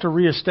don't have to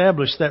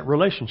reestablish that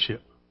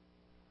relationship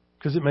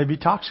because it may be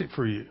toxic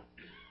for you.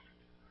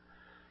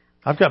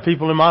 I've got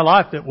people in my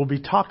life that will be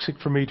toxic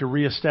for me to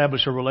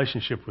reestablish a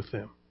relationship with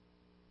them.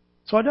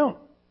 So I don't.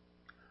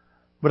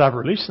 But I've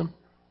released them.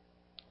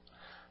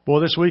 Boy,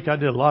 this week I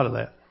did a lot of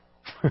that.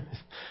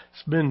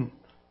 It's been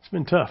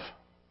tough.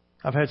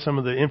 I've had some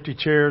of the empty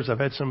chairs. I've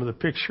had some of the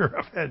picture.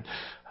 I've had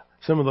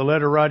some of the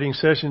letter writing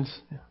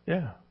sessions.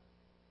 Yeah.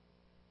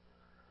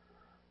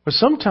 But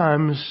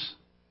sometimes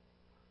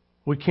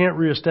we can't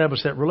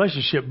reestablish that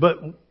relationship.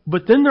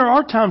 But then there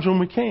are times when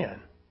we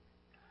can.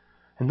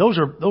 And those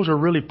are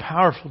really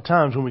powerful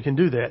times when we can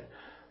do that.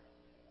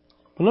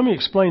 But let me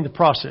explain the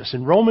process.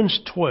 In Romans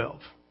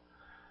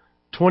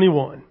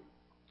 12:21,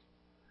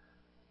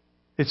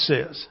 it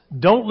says,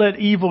 "Don't let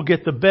evil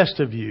get the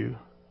best of you,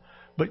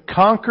 but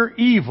conquer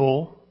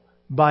evil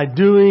by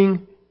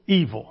doing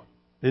evil."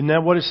 Isn't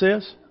that what it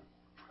says?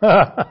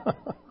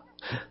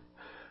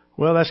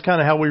 Well, that's kind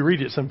of how we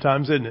read it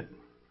sometimes, isn't it?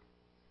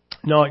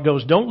 No, it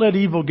goes, "Don't let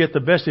evil get the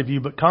best of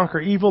you, but conquer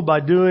evil by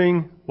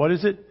doing," what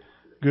is it?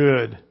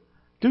 Good.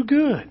 Do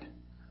good.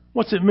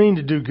 What's it mean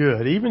to do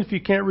good? Even if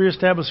you can't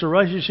reestablish a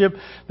relationship,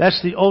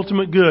 that's the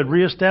ultimate good.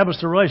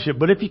 Reestablish the relationship.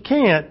 But if you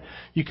can't,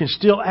 you can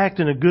still act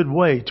in a good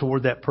way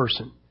toward that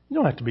person. You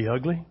don't have to be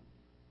ugly. You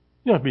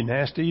don't have to be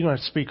nasty. You don't have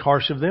to speak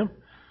harsh of them.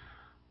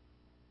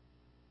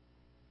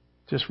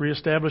 Just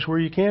reestablish where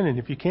you can. And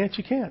if you can't,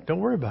 you can't. Don't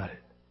worry about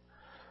it.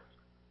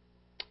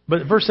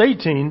 But verse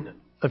 18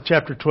 of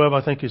chapter 12,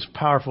 I think, is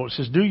powerful. It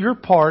says, "Do your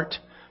part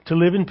to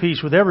live in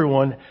peace with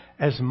everyone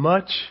as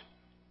much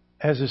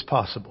as is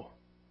possible."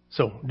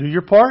 So, do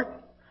your part.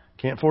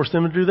 Can't force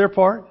them to do their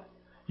part.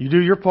 You do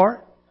your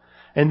part.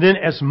 And then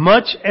as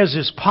much as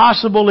is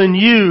possible in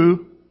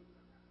you,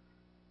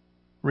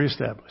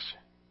 reestablish.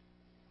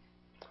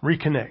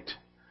 Reconnect.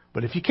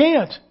 But if you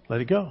can't,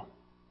 let it go.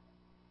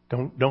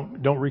 Don't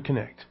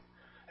reconnect.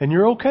 And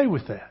you're okay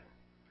with that.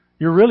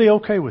 You're really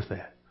okay with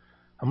that.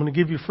 I'm going to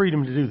give you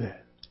freedom to do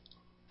that.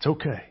 It's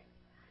okay.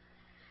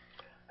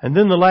 And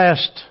then the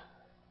last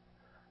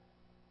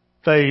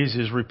phase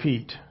is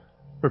repeat.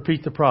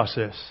 Repeat the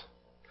process.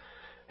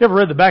 You ever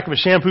read the back of a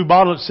shampoo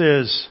bottle? It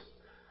says,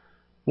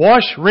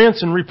 wash,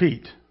 rinse, and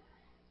repeat.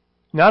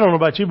 Now, I don't know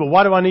about you, but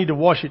why do I need to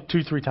wash it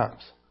 2-3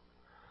 times?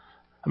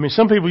 I mean,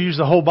 some people use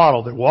the whole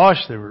bottle. They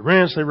wash, they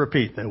rinse, they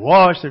repeat. They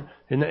wash,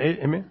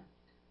 amen?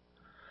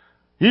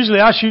 Usually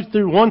I shoot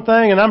through one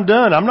thing and I'm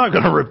done. I'm not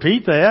going to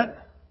repeat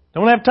that.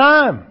 Don't have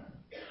time.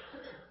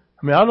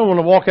 I mean, I don't want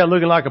to walk out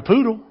looking like a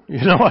poodle.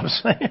 You know what I'm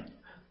saying?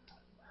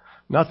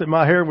 Not that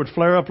my hair would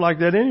flare up like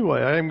that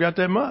anyway. I haven't got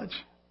that much.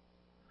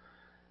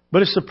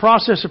 But it's the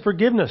process of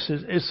forgiveness.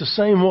 It's the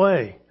same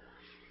way.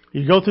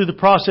 You go through the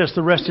process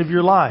the rest of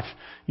your life.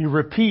 You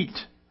repeat.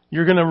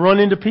 You're going to run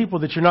into people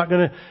that you're not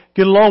going to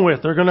get along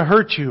with. They're going to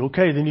hurt you.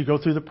 Okay, then you go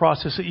through the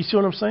process. You see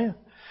what I'm saying?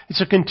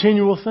 It's a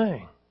continual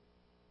thing.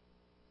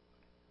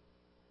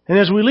 And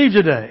as we leave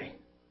today,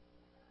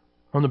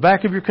 on the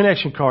back of your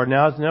connection card,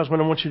 now's when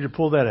I want you to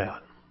pull that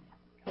out.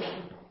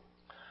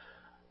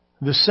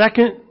 The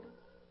second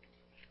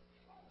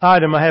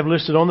item I have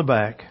listed on the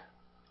back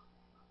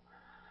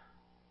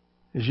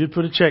is you'd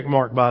put a check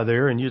mark by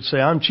there and you'd say,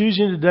 I'm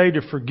choosing today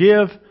to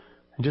forgive,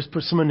 and just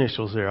put some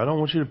initials there. I don't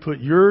want you to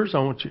put yours. I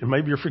want you,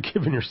 maybe you're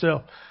forgiving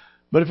yourself.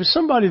 But if it's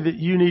somebody that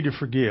you need to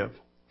forgive.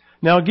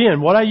 Now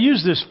again, what I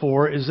use this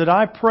for is that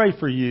I pray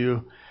for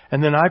you,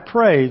 and then I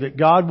pray that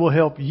God will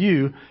help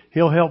you.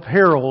 He'll help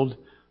Harold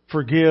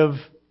forgive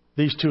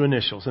these 2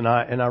 initials. And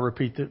I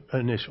repeat the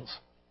initials.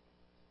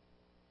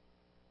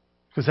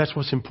 Because that's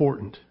what's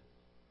important.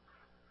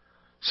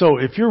 So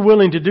if you're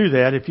willing to do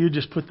that, if you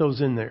just put those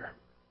in there.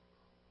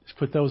 Just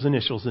put those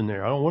initials in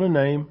there. I don't want a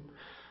name.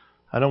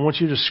 I don't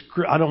want you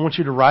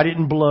to write it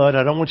in blood.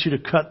 I don't want you to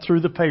cut through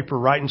the paper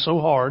writing so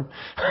hard.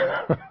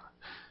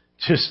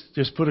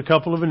 Just put a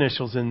couple of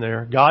initials in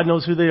there. God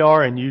knows who they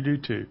are, and you do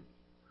too.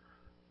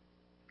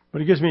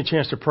 But it gives me a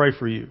chance to pray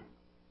for you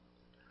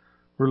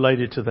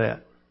related to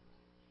that.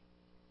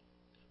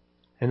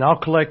 And I'll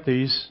collect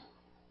these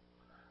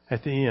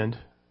at the end.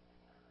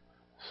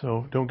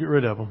 So don't get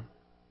rid of them.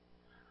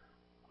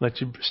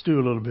 Let you stew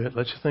a little bit.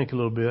 Let you think a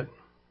little bit.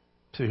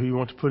 See who you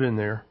want to put in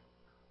there.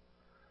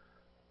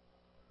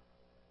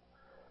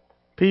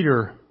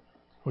 Peter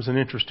was an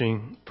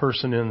interesting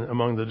person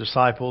among the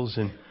disciples,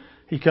 and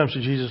he comes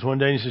to Jesus one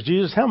day and he says,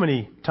 Jesus, how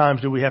many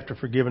times do we have to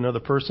forgive another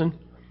person?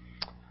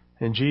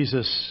 And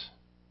Jesus,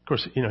 of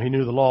course, he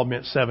knew the law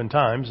meant 7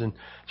 times, and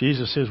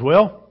Jesus says,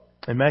 well,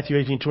 in Matthew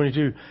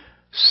 18:22,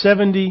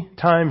 70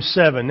 times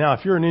 7. Now,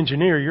 if you're an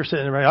engineer, you're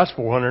sitting there, that's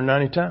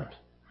 490 times.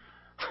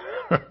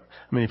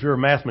 I mean, if you're a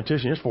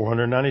mathematician, it's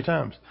 490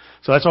 times.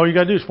 So that's all you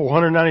got to do is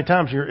 490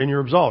 times and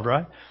you're absolved,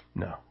 right?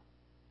 No.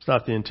 It's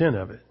not the intent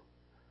of it.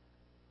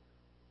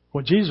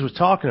 What Jesus was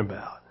talking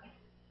about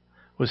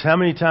was how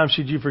many times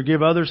should you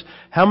forgive others?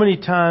 How many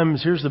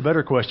times, here's the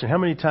better question, how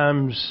many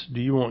times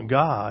do you want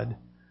God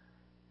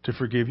to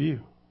forgive you?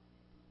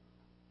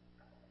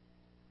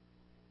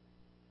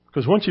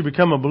 Because once you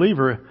become a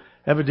believer,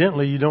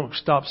 evidently you don't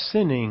stop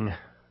sinning.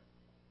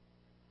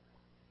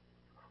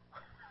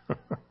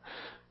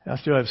 I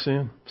still have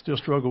sin. Still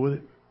struggle with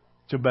it.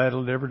 Still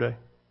battle it every day.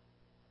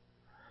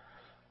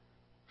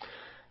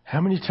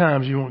 How many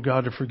times do you want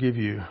God to forgive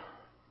you?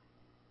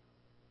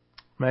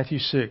 Matthew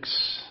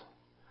 6,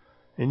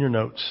 in your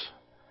notes.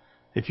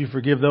 If you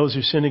forgive those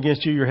who sin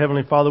against you, your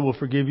heavenly Father will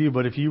forgive you.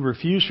 But if you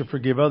refuse to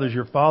forgive others,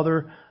 your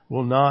Father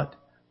will not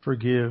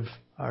forgive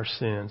our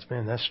sins.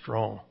 Man, that's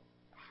strong.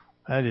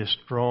 That is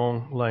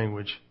strong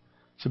language.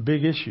 It's a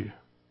big issue.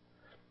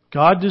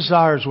 God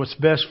desires what's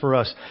best for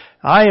us.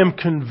 I am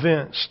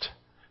convinced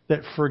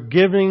that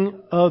forgiving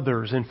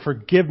others and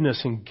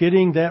forgiveness and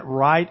getting that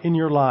right in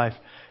your life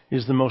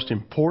is the most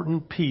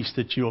important piece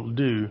that you'll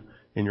do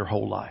in your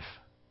whole life.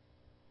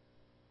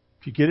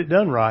 If you get it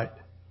done right,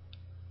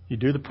 you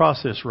do the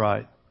process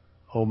right,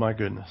 oh my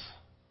goodness,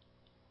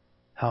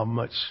 how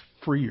much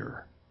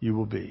freer you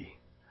will be.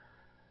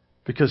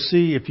 Because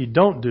see, if you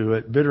don't do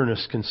it,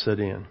 bitterness can set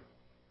in.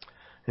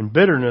 And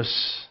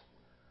bitterness,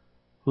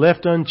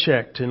 left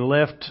unchecked and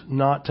left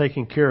not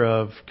taken care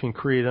of, can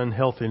create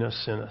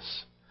unhealthiness in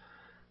us.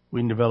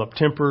 We can develop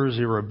tempers,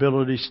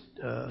 irritability,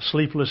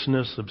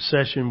 sleeplessness,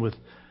 obsession with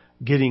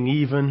getting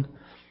even,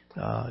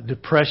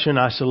 depression,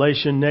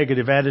 isolation,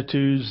 negative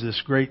attitudes,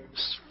 this great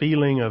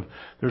feeling of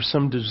there's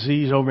some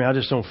disease over me. I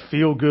just don't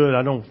feel good.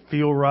 I don't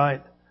feel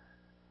right.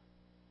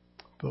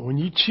 But when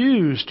you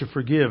choose to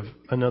forgive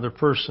another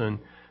person,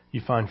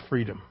 you find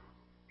freedom.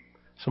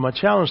 So my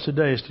challenge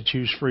today is to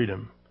choose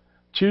freedom.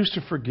 Choose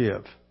to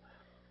forgive.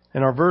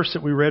 And our verse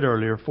that we read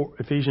earlier,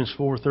 Ephesians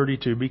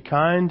 4:32, be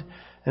kind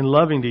and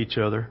loving to each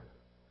other.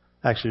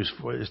 Actually,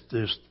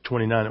 there's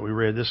 29 that we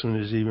read. This one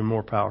is even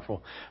more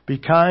powerful. Be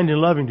kind and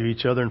loving to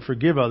each other and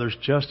forgive others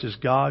just as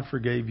God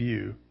forgave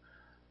you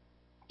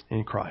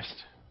in Christ.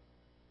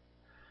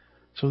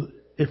 So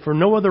if for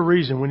no other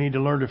reason, we need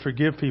to learn to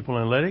forgive people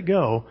and let it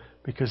go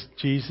because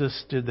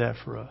Jesus did that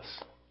for us.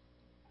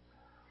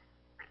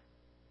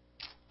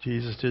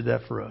 Jesus did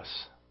that for us.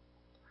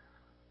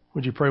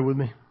 Would you pray with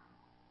me?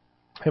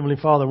 Heavenly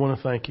Father, I want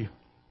to thank you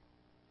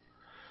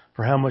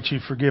for how much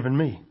you've forgiven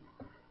me.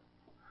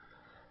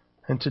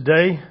 And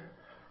today,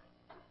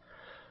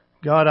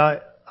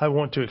 God, I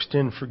want to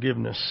extend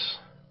forgiveness.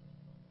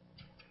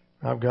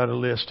 I've got a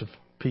list of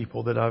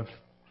people that I've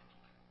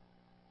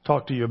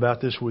talked to you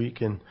about this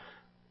week, and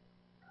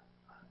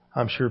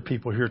I'm sure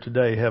people here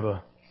today have an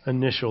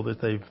initial that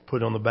they've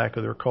put on the back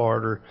of their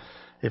card, or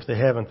if they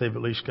haven't, they've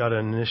at least got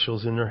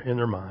initials in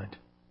their mind.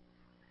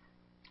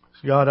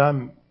 So God,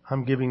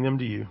 I'm giving them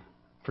to you,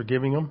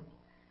 forgiving them.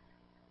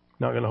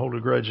 Not going to hold a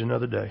grudge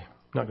another day.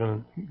 Not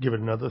going to give it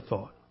another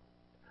thought.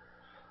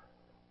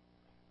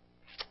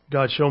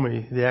 God, show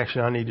me the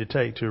action I need to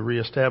take to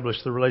reestablish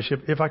the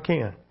relationship if I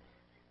can.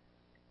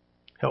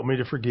 Help me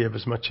to forgive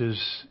as much as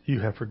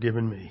you have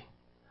forgiven me.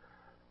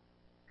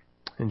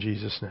 In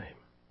Jesus' name,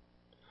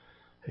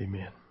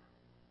 amen.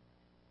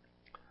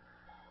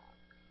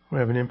 We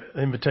have an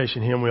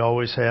invitation hymn we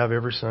always have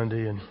every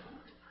Sunday, and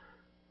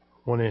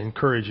want to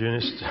encourage you.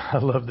 And I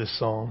love this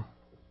song.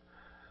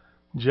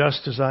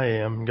 Just as I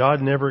am.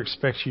 God never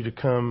expects you to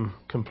come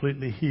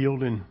completely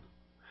healed and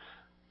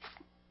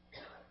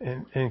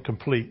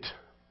complete.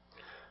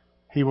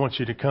 He wants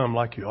you to come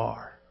like you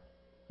are,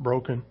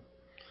 broken,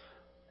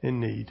 in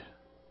need,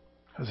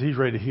 because He's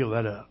ready to heal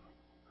that up,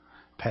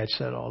 patch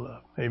that all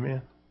up.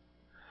 Amen.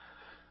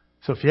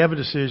 So if you have a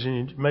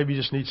decision, you maybe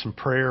just need some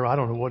prayer. I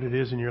don't know what it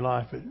is in your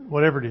life, but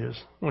whatever it is,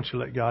 I want you to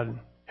let God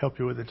help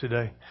you with it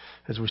today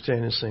as we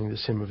stand and sing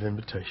this hymn of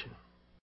invitation.